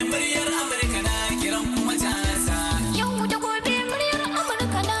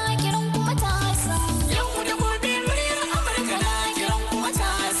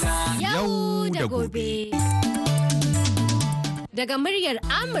daga muryar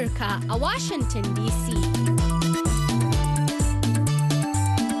Amurka a Washington DC.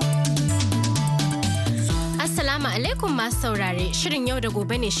 Assalamu alaikum masu saurare, shirin yau da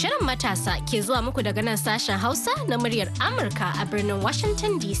gobe ne shirin matasa ke zuwa muku daga nan sashen Hausa na muryar Amurka a birnin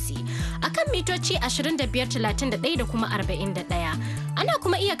Washington DC akan mitoci 2531 da kuma 41. Ana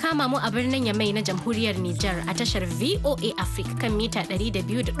kuma iya kama mu a birnin Yamai na Jamhuriyar Nijar a tashar VOA Africa kan mita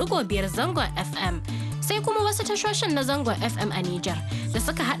 200.5 zangon FM. Sai kuma wasu tashoshin na zangon FM a Nijar da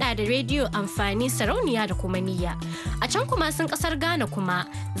suka hada da rediyo amfani sarauniya da kuma niyya. A can kuma sun kasar Ghana kuma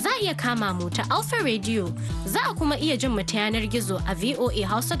za a iya kama mu ta Alpha Radio. Za a kuma iya jin mu ta yanar gizo a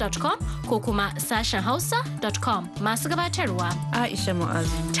voahausa.com ko kuma sashen hausa.com masu gabatarwa. Aisha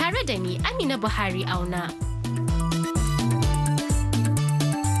Mu'azu. Tare da ni Amina Buhari Auna.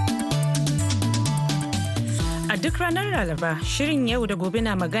 A duk ranar Laraba, shirin yau da gobe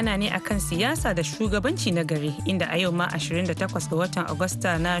na magana ne akan siyasa da shugabanci na gari, inda a yau ma 28 ga watan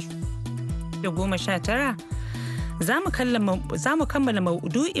Agusta na 2019 za mu kammala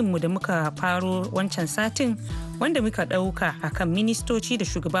maudu'inmu da muka faro wancan satin wanda muka ɗauka akan ministoci da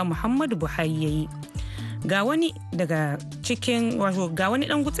shugaba Muhammadu Buhari ya yi. Ga wani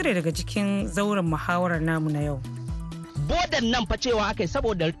ɗan gutsire daga cikin zauren muhawarar namu na yau. Bodan nan fa cewa aka yi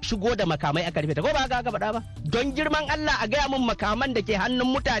saboda shigo da makamai aka rufe ta, ko ba haka aka faɗa ba? Don girman Allah a gaya min makaman da ke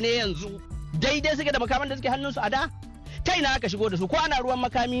hannun mutane yanzu daidai suke da makaman da suke hannunsu a da? Ta ina aka shigo da su, ko ana ruwan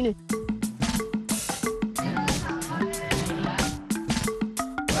makami ne?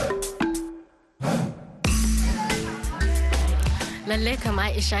 Lallai kama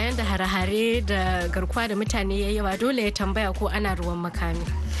Aisha yadda hare-hare da garkuwa da mutane ya yawa dole ya tambaya ko ana ruwan makami.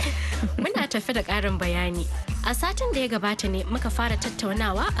 Muna tafi da ƙarin bayani. A satin da ya gabata ne muka fara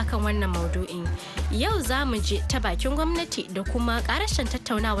tattaunawa akan wannan maudu'in. Yau za mu je ta bakin gwamnati da kuma ƙarashin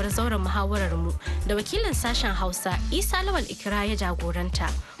tattaunawar zauren muhawarar mu da wakilin sashen Hausa Isa Lawal Ikra ya jagoranta.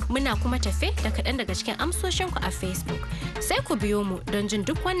 Muna kuma tafe da kaɗan daga cikin amsoshinku a Facebook. Sai ku biyo mu don jin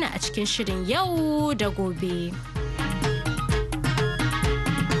duk wannan a cikin shirin yau da gobe.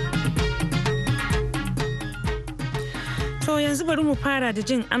 To yanzu bari mu fara da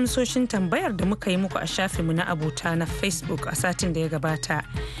jin amsoshin tambayar da muka yi muku a shafinmu na abota na Facebook a satin da ya gabata,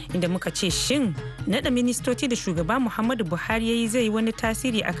 inda muka ce shin naɗa ministoci da shugaba Muhammadu Buhari ya yi zai yi wani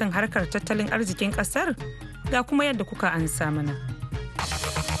tasiri akan harkar tattalin arzikin ƙasar? Ga kuma yadda kuka ansa mana.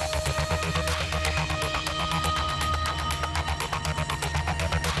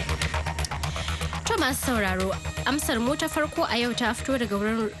 To masu sauraro, amsar mu ta farko a yau ta fito daga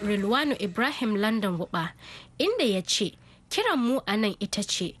wurin Rilwanu Ibrahim London Wuba, inda ya ce kiran mu a nan ita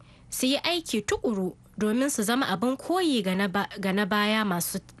ce su yi aiki tukuru domin su zama abin koyi ga na baya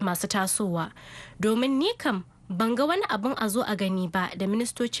masu tasowa, domin ni kam ban ga wani abin a zo a gani ba da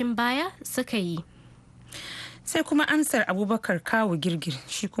ministocin baya suka yi. Sai kuma ansar Abubakar Kawu Girgir,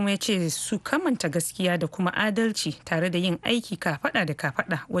 shi kuma ya ce su kamanta gaskiya da kuma adalci tare da yin aiki kafada da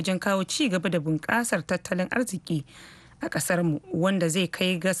kafada wajen kawo ci gaba da bunƙasar tattalin arziki a ƙasarmu wanda zai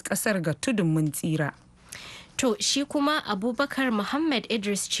kai ƙasar ga tudun mun tsira. To shi kuma Abubakar Muhammad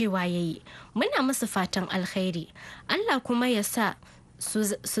Idris cewa ya yi, muna musu fatan alkhairi, Allah kuma ya sa su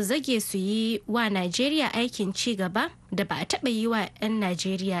zage su yi wa Najeriya aikin ci gaba da ba a taɓa yi wa 'yan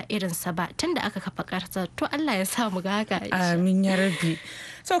Najeriya irinsa ba tun da aka kafa ƙarsa. To Allah ya sa mu ga haka. Amin ya rabbi.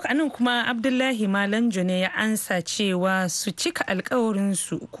 So kanin kuma Abdullahi Malanjo ne ya ansa cewa su cika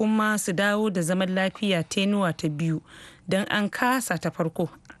alkawarinsu kuma su dawo da zaman lafiya tenuwa ta biyu don an kasa ta farko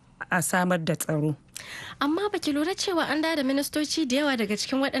a samar da tsaro. Amma baki lura cewa an da ministoci da yawa daga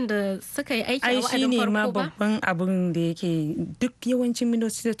cikin waɗanda suka yi aiki a wa'adin farko ba? Ai shi ne ma babban abin da yake duk yawancin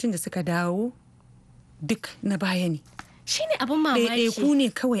ministocin da suka dawo duk na baya ne. Shi ne abin mamaki. Ɗaiɗaiku ne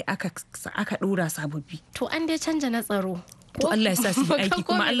kawai aka ɗora sababbi. To an dai canja na tsaro. To Allah ya sa su yi aiki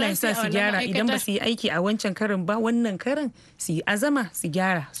kuma Allah ya sa su gyara, idan ba su yi aiki a wancan karin ba wannan karin su yi azama su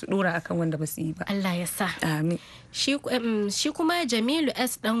gyara su dora akan wanda ba su yi ba. Allah ya sa. Amin. Shi kuma Jamilu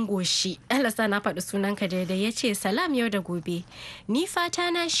S Dangoshi, Allah sa na faɗi sunanka daidai, ya ce salam yau da gobe. Ni fata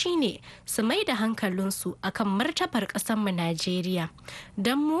na shine su mai da hankalinsu akan martabar ƙasarmu Najeriya.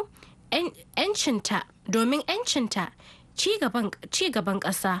 Don mu 'yancinta, domin 'yancinta, ci gaban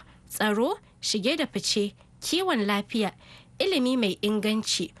ƙasa, tsaro, shige da fice, kiwon lafiya, ilimi mai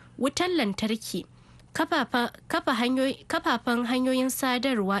inganci, wutar lantarki, kafafen hanyoyin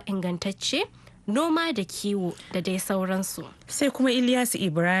sadarwa ingantacce, noma da kiwo da dai sauransu. Sai kuma Ilyasu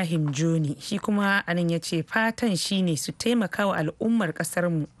Ibrahim Joni, shi kuma anan ya ce fatan shine su taimaka wa al'ummar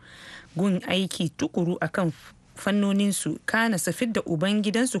ƙasarmu gun aiki tukuru akan fannoninsu, kana su fidda uban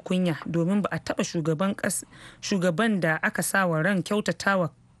gidansu kunya, domin ba a taɓa shugaban da aka sa wa ran kyautatawa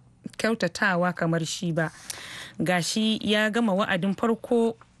kyautatawa kamar shi ba. Gashi ya gama wa'adin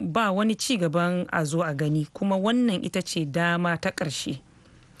farko ba wani ci gaban a zo a gani, kuma wannan ita ce dama ta ƙarshe.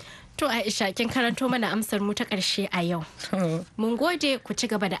 To Aisha, kin karanto mana amsar mu ta ƙarshe a yau. Mun gode, ku ci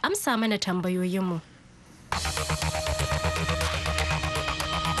gaba da amsa mana tambayoyinmu.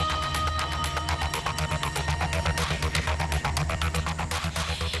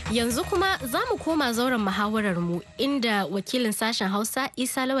 Yanzu kuma za mu koma zauren muhawarar mu inda wakilin sashen Hausa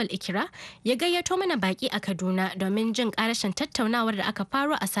Isa Lawal Ikira ya gayyato mana baki a Kaduna domin jin karashin tattaunawar da aka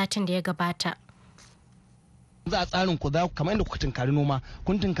faro a satin da ya gabata. Za a tsarin ku za kamar yadda kuka tunkari noma,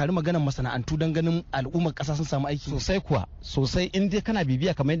 kun tunkari maganar masana'antu don ganin al'ummar ƙasa sun samu aiki sosai kuwa sosai. In dai kana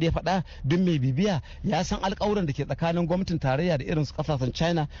bibiya kamar yadda ya faɗa, duk mai bibiya ya san alƙawuran da ke tsakanin gwamnatin tarayya da irin su ƙasashen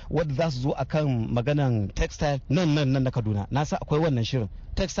China wadda za su zo akan maganan textile nan na Kaduna. Na san akwai wannan shirin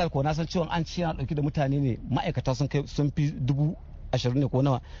textile ko na san cewa an ci yana ɗauki da mutane ne, ma'aikata sun fi 20,000 ne ko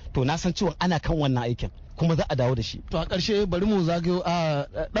nawa, to na san cewa ana kan wannan aikin kuma za a dawo da shi. To a ƙarshe bari mu zagayo a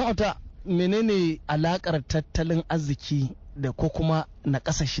ɗan auta, menene alakar tattalin arziki da ko kuma na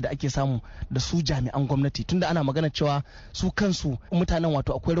kasashe da ake samu da su jami'an gwamnati, tunda ana magana cewa su kansu mutanen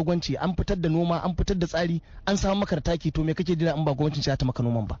wato akwai ragwanci, an fitar da noma, an fitar da tsari, an samu maka da taki, to me kake jira in ba gwamnatin ta maka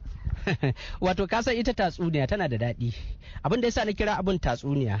noman ba? Wato ka san ita tatsuniya tana da daɗi. Abin da yasa na kira abin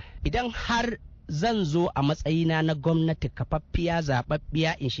tatsuniya, idan har zan zo a matsayina na gwamnati kafaffiya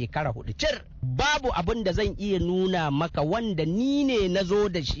zababbiya in shekara 4 cir, babu abin da zan iya nuna maka wanda ni ne na zo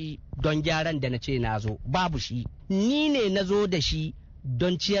da shi don gyaran da na ce na zo, babu shi. Ni ne na zo da shi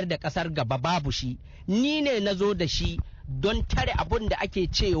don ciyar da ƙasar gaba, babu shi. Ni ne na zo da shi don tare abin da ake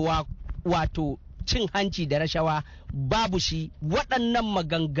cewa wato cin hanci da rashawa, babu shi. Waɗannan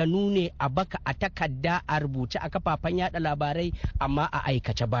maganganu ne a baka, a takarda, a rubuce a kafafen yada labarai, amma a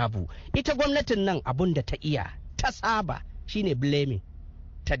aikace babu. Ita gwamnatin nan abun da ta iya ta saba shine blaming,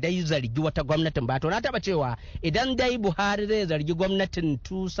 ta dai zargi wata gwamnatin. ba to na taba cewa idan dai Buhari zai zargi gwamnatin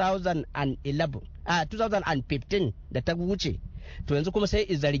 2015 da ta wuce, to yanzu kuma sai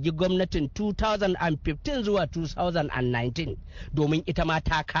zargi gwamnatin 2015 zuwa 2019, domin ita ma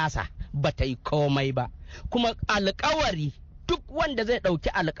ta kasa, ba ta yi komai ba. Kuma alkawari, duk wanda zai ɗauki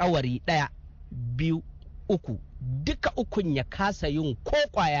alkawari 1, 2, 3, duka ukun ya kasa yin ko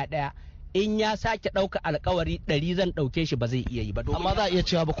kwaya ɗaya, in ya sake ɗauka alkawari 100 zan ɗauke shi ba zai iya yi ba. Amma za a iya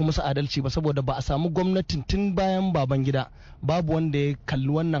cewa ba kuma su adalci ba, saboda ba a samu gwamnatin tun bayan Babangida babu wanda ya kalli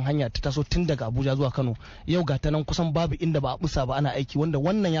wannan hanya ta taso tun daga Abuja zuwa Kano. Yau ga ta nan kusan babu inda ba a busa ba ana aiki, wanda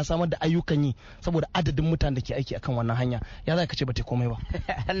wannan ya samar da ayyukan yi saboda adadin mutanen da ke aiki akan wannan hanya. Ya za ka ce ba ta komai ba?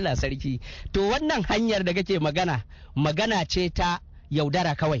 Allah sarki. To wannan hanyar da kake magana ce ta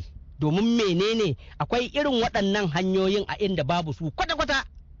yaudara kawai. Domin menene akwai irin waɗannan hanyoyin a inda babu su kwata-kwata.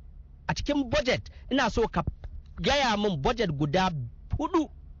 A cikin budget ina so ka gaya min budget guda 4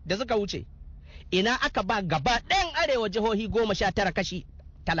 da suka wuce, ina aka ba gaba ɗayan arewa jihohi 19 kashi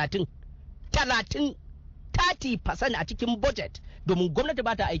 30% a cikin budget, domin gwamnati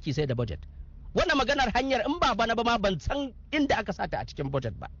ba ta aiki sai da budget. Wannan maganar hanyar in ba bana ba ma ban san inda aka sata a cikin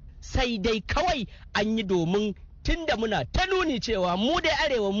budget ba, sai dai kawai an yi domin tunda muna ta nuni cewa mu dai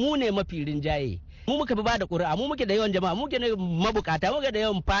arewa mu ne mafi rinjaye, mu muka fi bada ƙuri'a, mu muke da yawan jama'a, mu muke da mabukata, muke da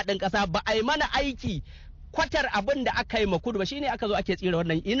yawan faɗin ƙasa, ba a yi mana aiki kwatar abin da aka yi ma kudu ba, shine aka zo ake tsira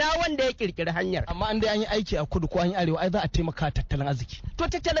wannan. Ina wanda ya kirkiri hanyar? Amma an dai an yi aiki a kudu ko an yi arewa, ai za a taimaka tattalin arziki. To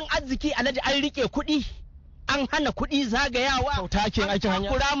tattalin arziki alhaji, an rike kuɗi, an hana kuɗi zagayawa, kyauta ake aikin hanya,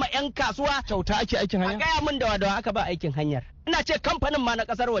 an kura ma 'yan kasuwa, kyauta ake aikin hanya. A gaya min da wadawa aka ba aikin hanyar. Ina ce kamfanin ma na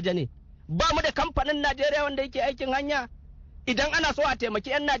ƙasar waje ne, ba mu da kamfanin Najeriya wanda yake aikin hanya. Idan ana so a taimaki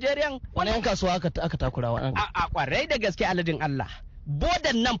 'yan Najeriya, wani 'yan kasuwa aka takura wa? A kwarai da gaske aladin Allah.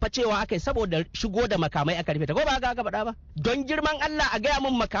 Bodan nan fa cewa aka yi saboda shigo da makamai aka rufe ta, ko ba aka faɗa ba? Don girman Allah a gaya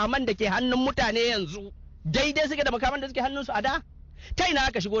min makaman da ke hannun mutane yanzu daidai suke da makaman da suke hannunsu a da? Ta ina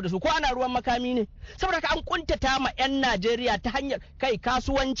aka shigo da su, ko ana ruwan makami ne? Saboda ka an kuntata ma 'yan Najeriya ta hanyar kai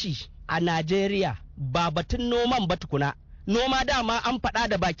kasuwanci a Najeriya, ba batun noman ba tukuna. Noma dama an faɗa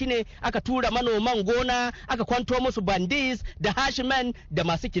da baki ne, aka tura manoman gona, aka kwanto musu bandits da hashimen da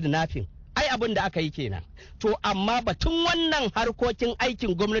masu kidnapping. Ai abin da aka yi kenan. To amma batun wannan harkokin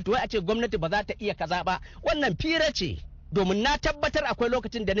aikin gwamnati, wai a ce gwamnati ba za ta iya kaza ba, wannan fira ce. Domin na tabbatar akwai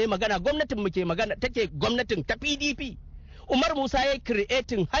lokacin da na yi magana, gwamnatin muke magana, take gwamnatin ta PDP. Umar Musa ya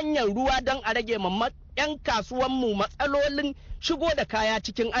creating hanyar ruwa don a rage 'yan kasuwanmu matsalolin shigo da kaya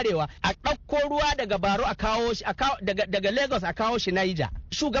cikin arewa, a ɗauko ruwa daga Baro a kawo shi daga Lagos a kawo shi Niger.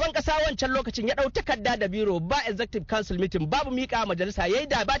 Shugaban ƙasa wancan lokacin ya ɗau takarda da biro, ba executive council meeting, babu miƙa majalisa, yayi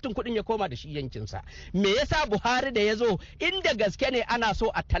dabatin kuɗin ya koma da shi yankinsa. Me yasa Buhari da ya zo, inda gaske ne ana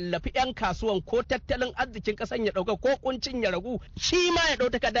so a tallafi 'yan kasuwan ko tattalin arzikin ƙasan ya ɗauka ko kuncin ya ragu, shi ma ya ɗau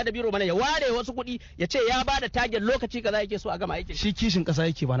takarda da biro mana ya ware wasu kuɗi ya ce ya ba da tagen lokaci kaza yake so a gama aikin. Shi kishin ƙasa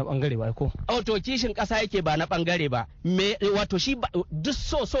yake ba na ɓangare ba ko? To kishin ƙasa yake ba na ɓangare ba. Wato shi duk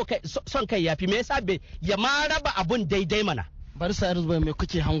son kai yafi, me yasa bai ya ma raba abun daidai mana. Bari sa Arzubai, me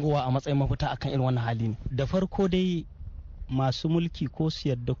kuke hangowa a matsayin mafita akan irin wannan hali ne? Da farko dai masu mulki ko su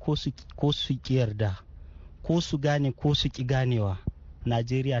yarda ko su ki yarda, ko su gane ko su ki ganewa,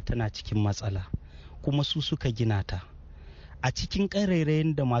 Najeriya tana cikin matsala kuma su suka gina ta. A cikin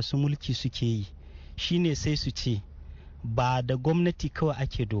ƙarairayin da masu mulki suke yi shine sai su ce ba da gwamnati kawai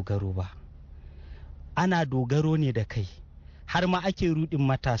ake dogaro ba, ana dogaro ne da kai, har ma ake rudin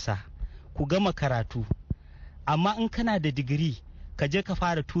matasa ku gama karatu, amma in kana da digiri ka je ka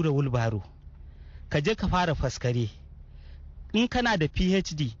fara tura wulbaro, ka je ka fara faskare. In kana da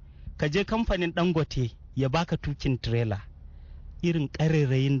PhD ka je kamfanin Dangote ya baka tukin trailer. Irin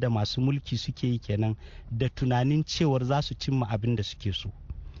ƙarairayin da masu mulki suke yi kenan, da tunanin cewar za su cimma abin da suke so.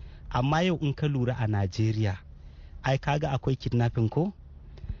 Amma yau in ka lura a Najeriya, ai kaga akwai kidnapping ko,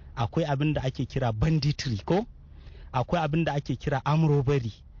 akwai abin da ake kira banditry ko, akwai abin da ake kira armed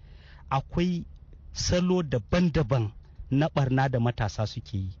robbery, akwai salo daban-daban na barna da matasa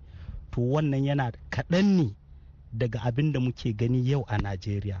suke yi. To wannan yana kaɗan ne daga abin da muke gani yau a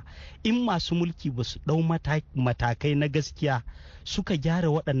Najeriya. In masu mulki ba su ɗau matakai na gaskiya suka gyara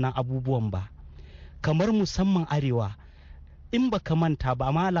waɗannan abubuwan ba, kamar musamman arewa, in ba ka manta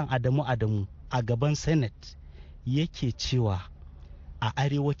ba, Malam Adamu a gaban Senate yake cewa a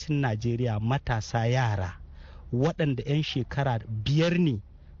arewacin Najeriya matasa yara waɗanda 'yan shekara 5 ne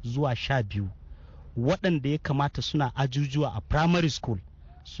zuwa 12 waɗanda ya kamata suna ajujuwa a primary school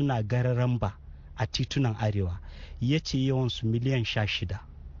suna gararan ba a titunan arewa, ya ce yawansu miliyan 16.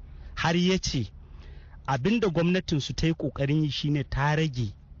 Har ya ce abinda gwamnatinsu ta yi ƙoƙarin yi shine ta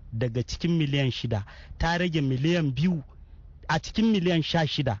rage daga cikin miliyan 6 ta rage miliyan 2, a cikin miliyan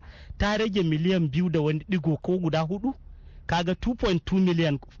 16 ta rage miliyan 2 da wani digo ko guda 4, kaga 2.2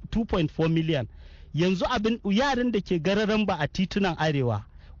 miliyan 2.4 miliyan. Yanzu abin yaran da ke gararan ba a titunan arewa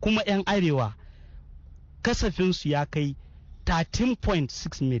kuma 'yan arewa kasafinsu ya kai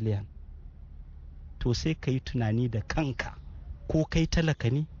 13.6 miliyan. To sai ka yi tunani da kanka, ko kai talaka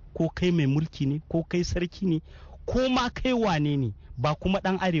ne, ko kai mai mulki ne, ko kai sarki ne, ko ma kai wane ne, ba kuma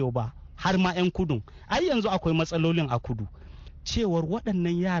ɗan arewa ba, har ma 'yan kudun. Ai yanzu akwai matsalolin a kudu, cewar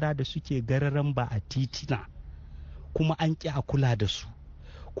waɗannan yara da suke gararan ba a titina kuma an ƙi a kula da su,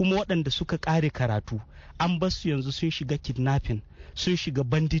 kuma waɗanda suka ƙare karatu an bar su yanzu sun shiga kidnapping, sun shiga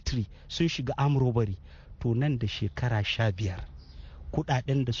banditry, sun shiga armed robbery. To nan da shekara 15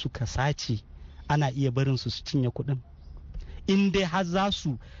 kuɗaɗen da suka sace ana iya barin su cinye kuɗin. In dai har za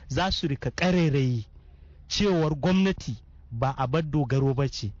su rika ƙarairayi cewar gwamnati ba a bar dogaro ba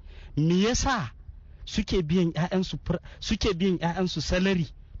ce, me yasa suke biyan 'ya'yansu salary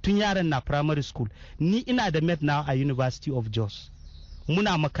tun yaran na primary school? Ni ina da mate na a University of Jos,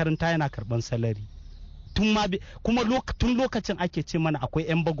 muna makaranta yana karban salary kuma tun lokacin ake ce mana akwai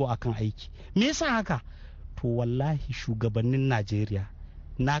 'yan bago akan aiki. Me yasa haka? To wallahi shugabannin Najeriya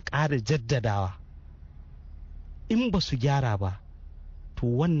na ƙara jaddadawa, in ba su gyara ba to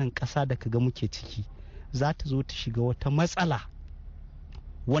wannan ƙasa da kaga muke ciki za ta zo ta shiga wata matsala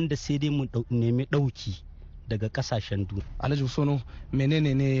wanda sai dai mu nemi ɗauki daga ƙasashen duniya. Alhaji Sono,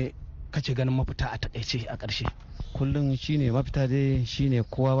 menene ne kace ganin mafita a takaice a ƙarshe? Kullum shine mafita dai shine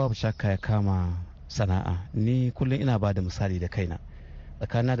kowa babu shakka ya kama sana'a. Ni kullum ina ba da misali da kaina,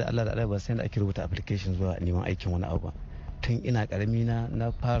 tsakanin da Allah da Allah ba sai da ake rubuta application zuwa neman aikin wani abu. Tun ina karami na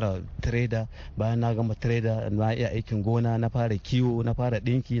fara trader, bayan na gama trader na iya aikin gona, na fara kiwo, na fara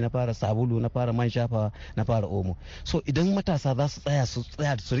dinki, na fara sabulu, na fara man shafawa, na fara omo. So idan matasa za su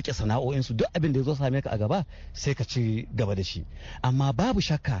tsaya su rike sana'o'insu, duk abin da ya zo same ka a gaba sai ka ci gaba da shi. Amma babu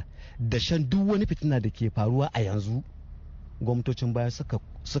shakka da shan duk wani fitina da ke faruwa a yanzu, gwamnatocin baya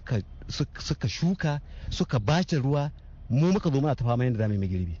suka shuka, suka bace ruwa, mu muka zo muna ta fama yadda za mu yi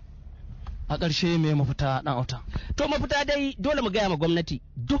girbi. A ƙarshe me mafita ɗan auta? To mafita dai dole mu gaya ma gwamnati,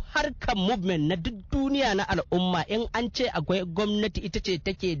 duk harkar movement na duk duniya na al'umma, in an ce akwai gwamnati ita ce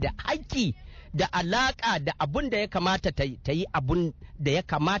take da haƙƙi da alaka da abun da ya kamata ta yi abun da ya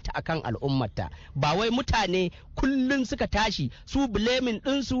kamata akan al'ummata. Ba wai mutane kullum suka tashi su blaming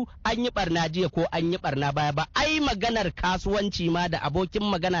ɗinsu an yi barna jiya ko an yi barna baya ba. Ai maganar kasuwanci ma da abokin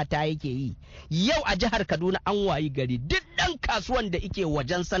magana ta yake yi. Yau a jihar Kaduna an wayi gari duk ɗan kasuwan da ike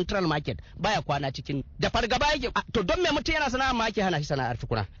wajen Central Market baya kwana cikin da fargaba yake. To don me mutum yana sana'a ma ake hana shi sana'ar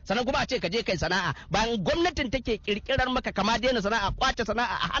tukuna? Sannan kuma a ce ka je kai sana'a bayan gwamnatin take kirkirar maka kama daina sana'a, kwace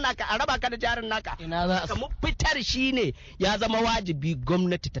sana'a, a hana ka, a raba ka da jarin naka. Kamar fitar shi ne ya zama wajibi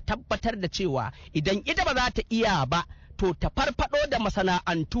gwamnati ta tabbatar da cewa idan ita ba za ta iya ba to ta farfado da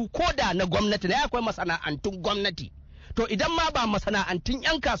masana'antu ko da na gwamnati, da akwai masana'antun gwamnati. To idan ma ba masana'antun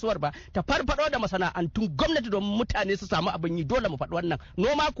 'yan kasuwar ba, ta farfado da masana'antun gwamnati domin mutane su samu abin yi. Dole mu faɗi wannan.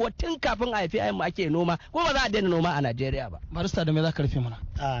 Noma kuwa tun kafin a haifi mu ake noma, ko ba za a daina noma a Najeriya ba. Barista, da me za ka rufe mana?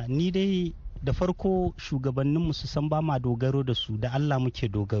 Ni dai da farko shugabanninmu su san ba ma dogaro da su, da Allah muke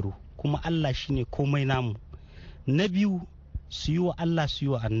dogaro, kuma Allah shine komai namu. Na biyu, su yi wa Allah, su yi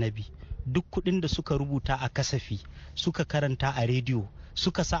wa annabi. Duk kuɗin da suka rubuta a kasafi, suka karanta a rediyo,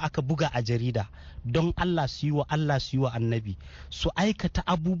 suka sa aka buga a jarida, don Allah su yi wa Allah, su yi wa annabi, su aikata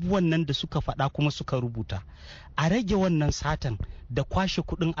abubuwan nan da suka faɗa kuma suka rubuta. A rage wannan satan da kwashe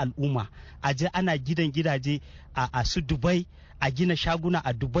kuɗin al'umma, a je ana gidaje a su Dubai, a gina shaguna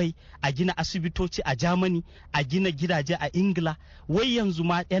a Dubai, a gina asibitoci a Germany, a gina gidaje a Ingila. Wai yanzu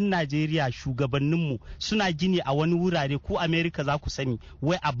ma 'yan Najeriya shugabanninmu suna gini a wani wurare, ko America za ku sani,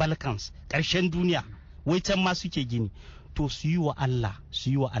 wai a Balkans, ƙarshen duniya, wai can ma suke gini. To su yi wa Allah,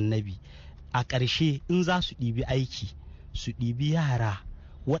 su yi wa annabi. A ƙarshe in za su ɗibi aiki, su ɗibi yara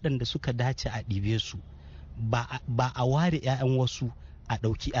waɗanda suka dace a ɗibe su, ba a ware 'ya'yan wasu a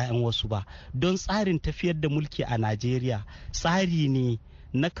ɗauki 'ya'yan wasu ba. Don tsarin tafiyar da mulki a Najeriya tsari ne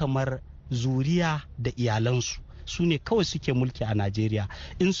na kamar zuriya da iyalansu, su ne kawai suke mulki a Najeriya.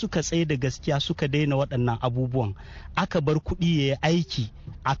 In suka tsaye da gaskiya, suka daina waɗannan abubuwan, aka bar kuɗi ya yi aiki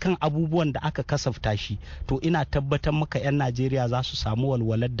akan abubuwan da aka kasafta shi, to ina tabbatar maka 'yan Najeriya za su samu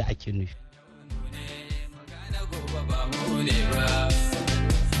walwalar da ake nufi.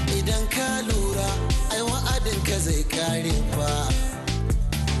 Idan ka lura ai wa'adinka zai kare fa,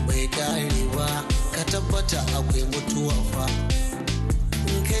 bai kare ba, ka tabbata akwai mutuwa fa.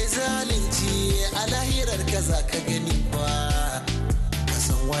 In kai zalunci a lahirar ka za ka gani ba, ka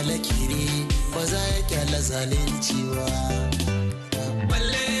san wala kiri ba za ya kyala zalunci ba.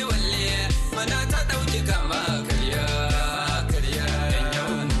 Walle walle mana ta dauki kama karya karya,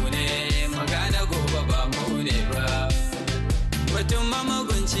 yau mu ne magana gobe ba mu ne ba. Mutum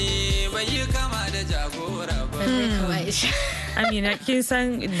mamagunci bai yi kama da jagora ba. Amina, kin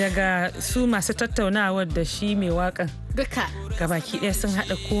san daga su masu tattaunawar da shi mai wakan duka gabaki ɗaya sun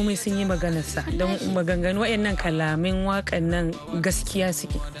haɗa komai sun yi maganarsa, don maganganu waɗannan kalamin wakan nan gaskiya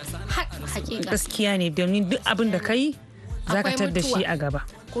suke. Gaskiya ne, domin duk abin da ka yi za ka tar da shi a gaba.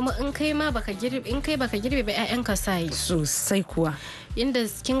 Kuma in kai baka girbe ba 'ya'yanka sai sosai kuwa. Inda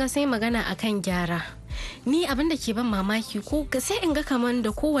kin ga sai magana akan gyara. Ni abin da ke ban mamaki, ko sai in ga kaman da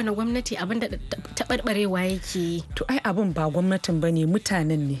kowane gwamnati abin da taɓarɓarewa yake yi. To ai abin ba gwamnatin ba ne,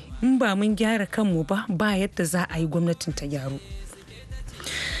 mutanen ne. In ba mun gyara kanmu ba yadda za a yi gwamnatin ta gyaru.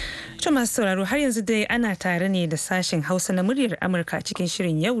 To masu sauraro, har yanzu dai ana tare ne da sashen Hausa na muryar Amurka a cikin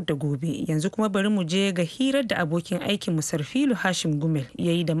shirin Yau da Gobe. Yanzu kuma bari mu je ga hirar da abokin aikin mu Sarfilu Hashim Gumel ya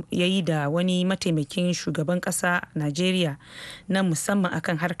yi da wani mataimakin shugaban kasa a Najeriya na musamman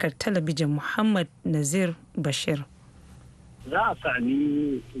akan harkar talabijin, Muhammad Nazir Bashir. Za a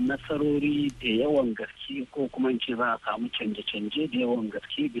sami nasarori da yawan gaske, ko kuma in ce za a samu canje-canje da yawan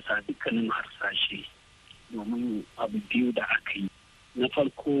gaske bisa dukkanin harsashe, domin abu biyu da aka yi. Na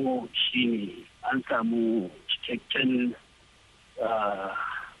farko shine an samu cikakken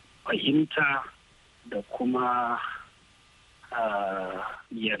fahimta da kuma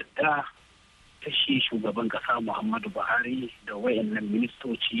yarda ta shi shugaban kasa Muhammadu Buhari da wayannan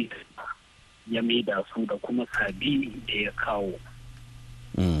ministoci da ya maida su da kuma sabi da ya kawo.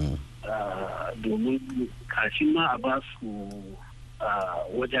 Domin kafin ma a ba su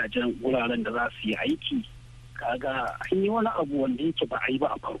wajajen wuraren da za su yi aiki, kaga an yi wani abu wanda yake ba a yi ba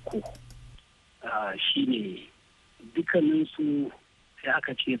a farko. Shine dukkaninsu sai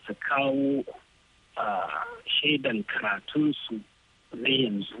aka ce su kawo shaidan karatunsu na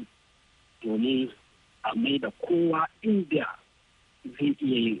yanzu, domin a mai da kowa inda zai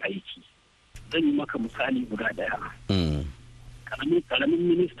iya yin aiki. Zan yi maka misali guda daya. Karamin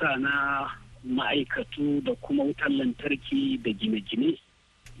minista na ma'aikatu da kuma wutar lantarki da gine-gine,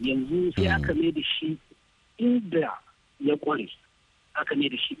 yanzu sai aka mai da shi inda ya kware, aka ne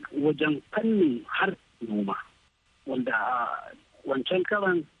da shi wajen fannin har noma, wanda wancan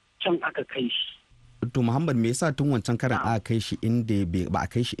karan can aka kai shi. To Muhammad, me yasa tun wancan karan aka kai shi inda ba a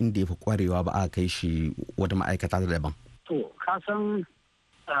kai shi inda ya fi kwarewa ba, aka kai shi wata ma'aikata ta daban? To ka san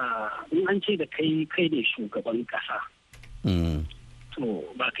in an ce da kai ne shugaban kasa. To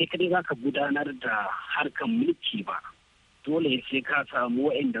ba kai kadai za ka gudanar da harkar mulki ba, dole sai ka samu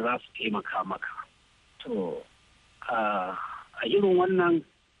waɗanda za su taimaka maka. To a irin wannan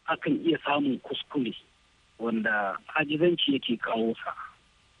akan iya samun kuskure wanda ajizanci yake kawo sa.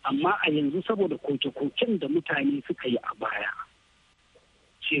 Amma a yanzu saboda koke-koken da mutane suka yi a baya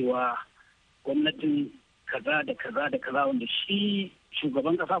cewa gwamnatin kaza da kaza da kaza, wanda shi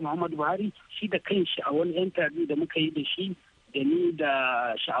shugaban kasa Muhammadu Buhari shi da kanshi a wani interview da muka yi da shi da ni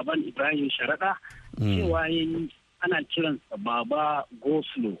da Sha'aban Ibrahim Sharaɗa cewa yayi ana kiransa Baba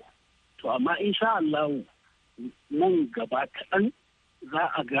Goslo. To amma insha Allah nan gaba kaɗan za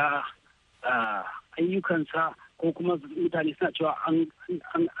a ga ayyukansa, ko kuma mutane suna cewa an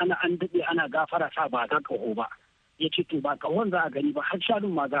daɗe ana gafara sa ba ga ƙaho ba. Ya ce to ba ƙahon za a gani ba, har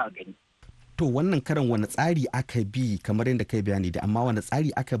shanun ma za a gani. To wannan karan wani tsari aka bi kamar yadda kai bayani da, amma wani tsari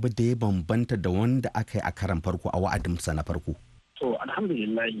aka bi da ya bambanta da wanda aka yi a karan farko a wa'adinsa na farko? To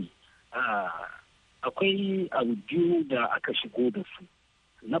alhamdulillahi akwai abu biyu da aka shigo da su.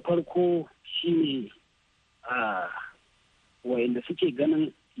 Na farko shine wayanda suke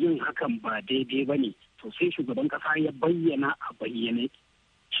ganin yin hakan ba daidai ba ne, to sai shugaban kasa ya bayyana a bayyane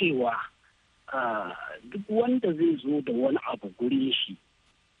cewa duk wanda zai zo da wani abu gurin shi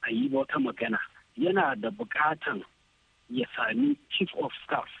a yi wata magana yana da bukatan ya sami chief of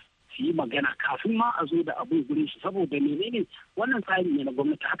staff su yi magana kafin ma a zo da abin gurin shi, saboda menene wannan tsari ne na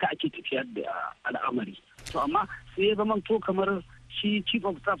gwamnati, haka ake tafiyar da al'amari. To amma sai ya zama to kamar shi chief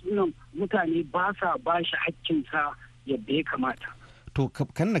of staff ɗin mutane ba sa ba shi hakkinsa yadda ya kamata. To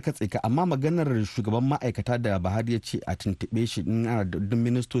kan na katse ka, amma maganar shugaban ma'aikata da Buhari ya ce a tuntuɓe shi in ana da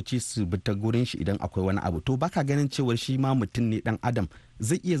ministoci su bi ta gurin shi idan akwai wani abu, to baka ganin cewar shi ma mutum ne dan adam,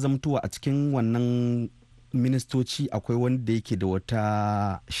 zai iya zamtowa a cikin wannan ministoci akwai wanda yake da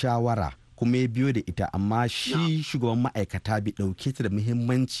wata shawara kuma ya biyo da ita, amma shi shugaban ma'aikata bai ɗauke ta da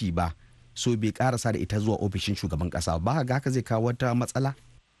muhimmanci ba, so bai karasa da ita zuwa ofishin shugaban kasa ba, ga haka zai kawo wata matsala?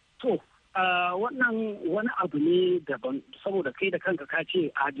 To wannan wani abu ne daban, saboda kai da kanka ka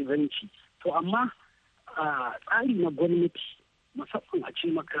ce ajizanci. To amma tsari na gwamnati, musamman a ce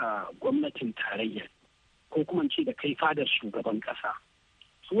maka gwamnatin tarayya ko kuma ce da kai fadar shugaban kasa,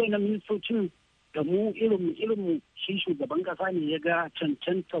 su wayannan ministocin da mu irin shi shugaban kasa ne ya ga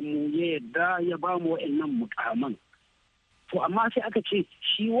cancantar mu ya yadda ya ba mu wayannan mukaman. To amma sai aka ce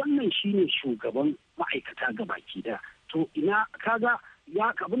shi wannan shine shugaban ma'aikata gabaki da. To ina kaga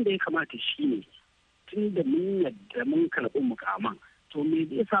ya abin da ya kamata shi ne tun da mun yadda mun karɓi mukaman, to me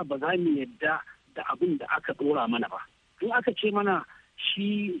yasa ba za mu yadda da abin da aka ɗora mana ba. In aka ce mana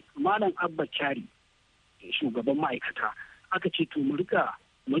shi Malam Abba Kyari shugaban ma'aikata, aka ce to mu rika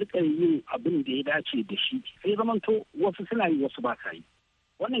yin abin da ya dace da shi, sai zaman to wasu suna yi wasu ba sa yi.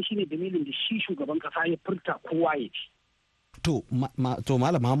 Wannan shine dalilin da shi shugaban kasa ya furta kowa ya ci. To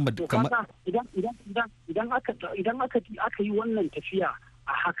Malam Muhammad, kamar idan aka yi wannan tafiya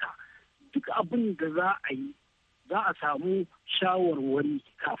a haka, duk abin da za a yi za a samu shawarwari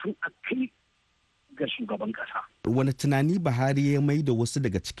kafin a kai ga shugaban kasa. Wani tunani Buhari ya mai da wasu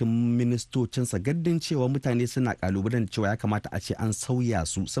daga cikin ministocinsa, gaddin cewa mutane suna kalubalen cewa ya kamata a ce an sauya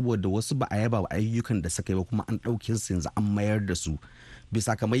su saboda wasu ba a yaba wa ayyukan da suka yi ba, kuma an ɗauke su yanzu an mayar da su.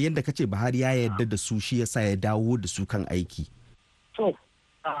 Bisa kamar yadda kace Buhari ya yarda da su, shi yasa ya dawo da su kan aiki. To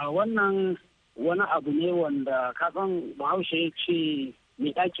wannan wani abu ne wanda kasan Bahaushe ya ce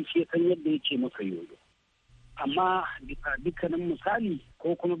mai ɗaki shi san yadda yake masa yoyo. Amma bisa dukkanin misali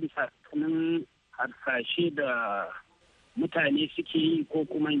ko kuma bisa dukkanin harsashe da mutane suke yi, ko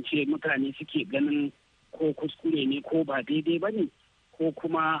kuma in ce mutane suke ganin ko kuskure ne ko ba daidai ba ne, ko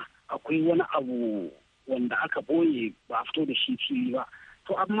kuma akwai wani abu wanda aka ɓoye ba a fito da shi fili ba.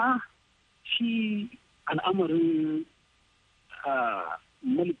 To amma shi al'amarin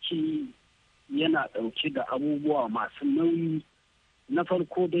mulki yana ɗauke da abubuwa masu nauyi. Na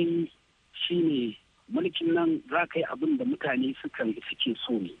farko dai shi ne mulkin nan za ka yi abin da mutane suke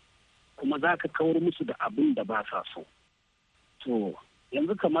so ne, kuma za ka kawar musu da abin da ba sa so. To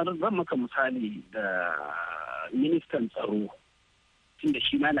yanzu kamar zan maka misali da ministan tsaro, tunda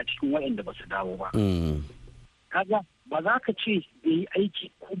shi ma yana cikin waɗanda ba su dawo ba. Kaga ba za ka ce bai yi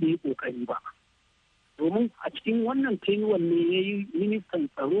aiki ko bai yi ƙoƙari ba, domin a cikin wannan tenuwan ne ya yi ministan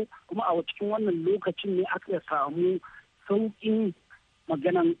tsaro, kuma a cikin wannan lokacin ne aka samu sauƙin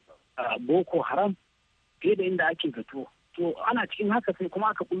maganan Boko Haram fiye da inda ake zato. To ana cikin haka sai kuma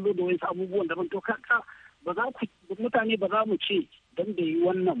aka kullo da wasu abubuwan daban. To mutane ba za mu ce don da yi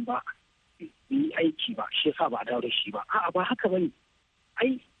wannan ba yi aiki ba shi yasa ba a dawo da shi ba a'a ba haka bane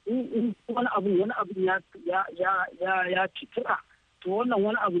ai in wani abu ya citira to wannan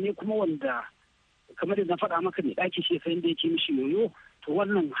wani abu ne kuma wanda kamar da na faɗa maka ne ɗaki shi sai da yake mishi yoyo to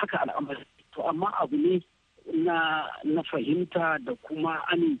wannan haka al'amari to amma abu ne na fahimta da kuma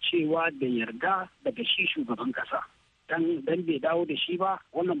amincewa da yarda daga shi shugaban kasa dan bai dawo da shi ba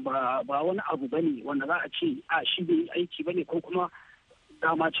wannan ba wani abu bane wanda za a ce a shi bai aiki bane ko kuma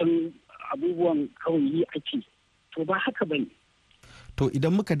dama can abubuwan kawai yi ake to ba haka bane. To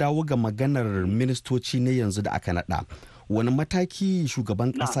idan muka dawo ga maganar ministoci na yanzu da aka naɗa, wani mataki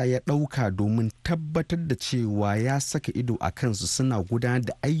shugaban ƙasa ya ɗauka domin tabbatar da cewa ya saka ido a kansu suna gudanar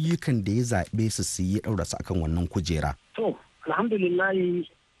da ayyukan da ya zaɓe su yi ɗaura su akan wannan kujera? To, alhamdulillahi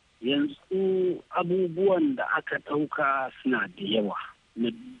yanzu abubuwan da aka ɗauka suna da yawa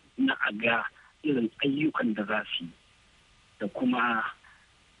na aga irin ayyukan da za su yi da kuma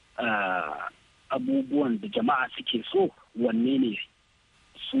abubuwan da jama'a suke so wanne ne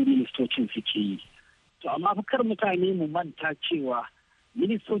su ministocin suke yi. To amma kar mutane mu manta cewa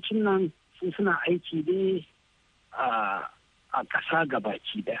ministocin nan su suna aiki ne a ƙasa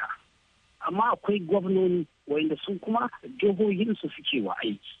gabaki daya. Amma akwai gwamnoni wanda su kuma jihohinsu suke wa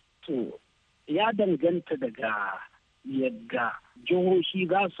aiki. To ya danganta daga yadda jihohi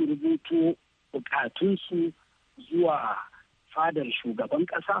za su rubuto bukatunsu zuwa fadar shugaban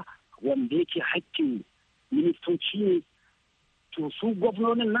ƙasa wanda yake hakkin ministoci ne. To su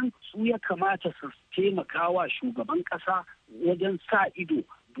gwamnonin nan su ya kamata su taimaka wa shugaban kasa wajen sa ido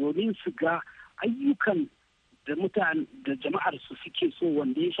domin su ga ayyukan da da jama'ar su suke so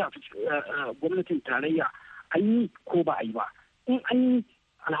wanda ya shafi gwamnatin tarayya an yi ko ba a yi ba. In an yi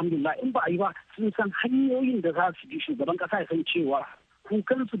alhamdulillah, in ba a yi ba sun san hanyoyin da za su bi shugaban kasa ya san cewa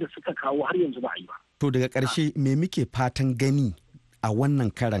kukansu da suka kawo har yanzu ba a yi ba. To daga ƙarshe me muke fatan gani a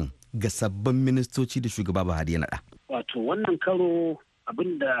wannan karan ga sabbin ministoci da shugaba Buhari ya naɗa? Wato wannan karo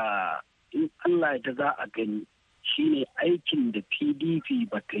abinda in Allah ya za a gani shine aikin da PDP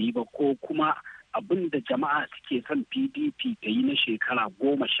ba ta yi ba ko kuma abinda jama'a suke son PDP ta yi na shekara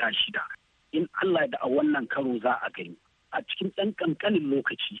 16. In Allah da a wannan karo za a gani a cikin ɗan ƙanƙanin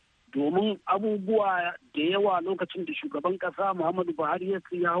lokaci. Domin abubuwa da yawa lokacin da shugaban ƙasa Muhammadu Buhari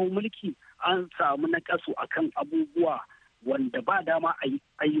ya hau mulki an samu naƙasu akan abubuwa wanda ba dama a yi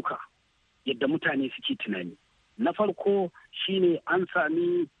ayyuka yadda mutane suke tunani. Na farko shine an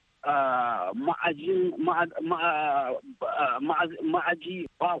sami ma'aji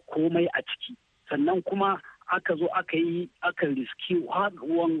ba komai a ciki, sannan kuma aka zo aka riski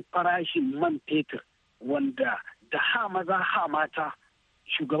haɗuwan farashin man fetur wanda da ha maza ha mata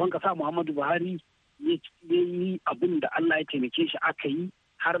shugaban ƙasa Muhammadu Buhari ya yi abin da Allah ya taimake shi aka yi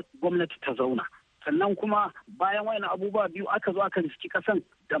har gwamnati ta zauna. Sannan kuma bayan wayan abubuwa biyu aka zo aka riski kasan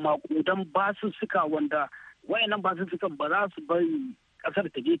da makudan basussuka wanda wayannan basussukan ba za su bari kasar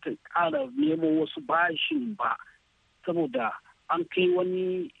ta je ta ƙara nemo wasu bashin ba, saboda an kai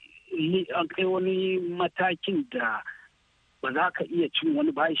wani matakin da ba za ka iya cin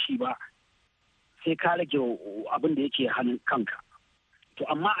wani bashi ba sai ka rage abin da yake hannun kanka. To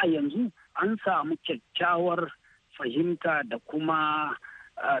amma a yanzu an samu kyakkyawar fahimta da kuma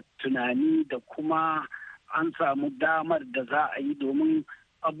tunani da kuma an samu damar da za a yi domin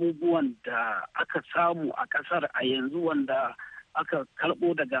abubuwan da aka samu a kasar a yanzu wanda aka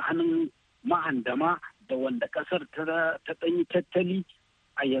karɓo daga hannun mahandama da wanda kasar ta ɗanyi tattali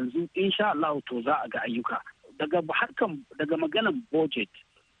a yanzu insha Allah to za a ga ayyuka daga maganan budget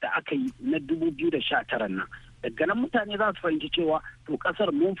da aka yi na 2019 nan. Daga nan mutane za su fahimci cewa to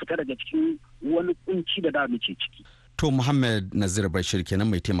kasar mun fita daga cikin wani kunci da muke ciki. To Muhammad Nazir Bashir kenan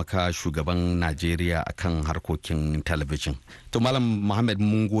mai taimaka shugaban Najeriya akan harkokin talabijin. To Malam Muhammad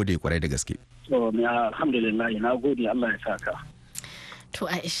mun gode kwarai da gaske. To alhamdulillah na gode, Allah ya saka. To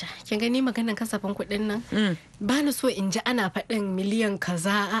Aisha, kin gani maganar kasafin kuɗin nan? Ba ni so in ji ana faɗin miliyan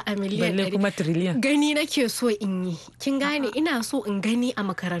kaza a miliyan balle kuma triliyan. Gani nake so in yi. Kin gane ina so in gani a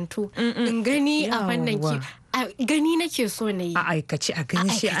makarantu, in gani a fannin gani nake so na yi. A aikace a gani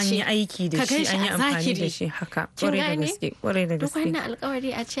shi an yi aiki da shi an yi amfani da shi haka. Kwarai da gaske, kwarai da gaske. Duk wannan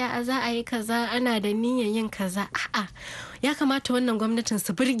alkawari a ce a za a yi kaza ana da niyyar yin kaza. A'a, ya kamata wannan gwamnatin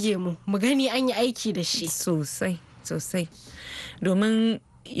su burge mu gani an yi aiki da shi. Sosai, sosai. Domin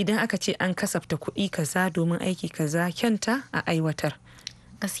idan aka ce an kasafta kuɗi kaza domin aiki kaza kyanta a aiwatar.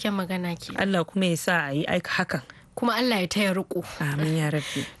 Gaskiyar magana ke. Allah kuma ya sa a yi hakan. Kuma Allah ya taya riko. Amin ya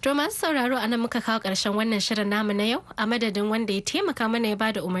rabbi. To masu sauraro a nan muka kawo ƙarshen wannan shirin namu na yau a madadin wanda ya taimaka mana ya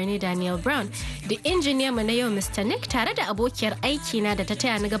bada umarni Daniel Brown da injiniya mu na yau Mr. Nick tare da abokiyar aiki na da ta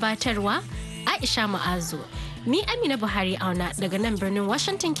taya ni gabatarwa Aisha Ma'azu. Ni Amina Buhari auna daga nan birnin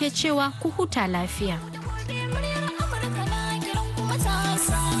Washington ke cewa ku huta lafiya.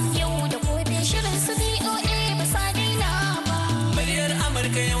 Muryar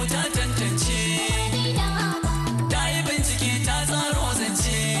Amurka yau ta tantance, ta yi bincike ta tsaro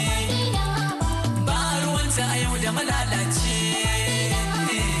zance, ba ruwanta a yau da malala.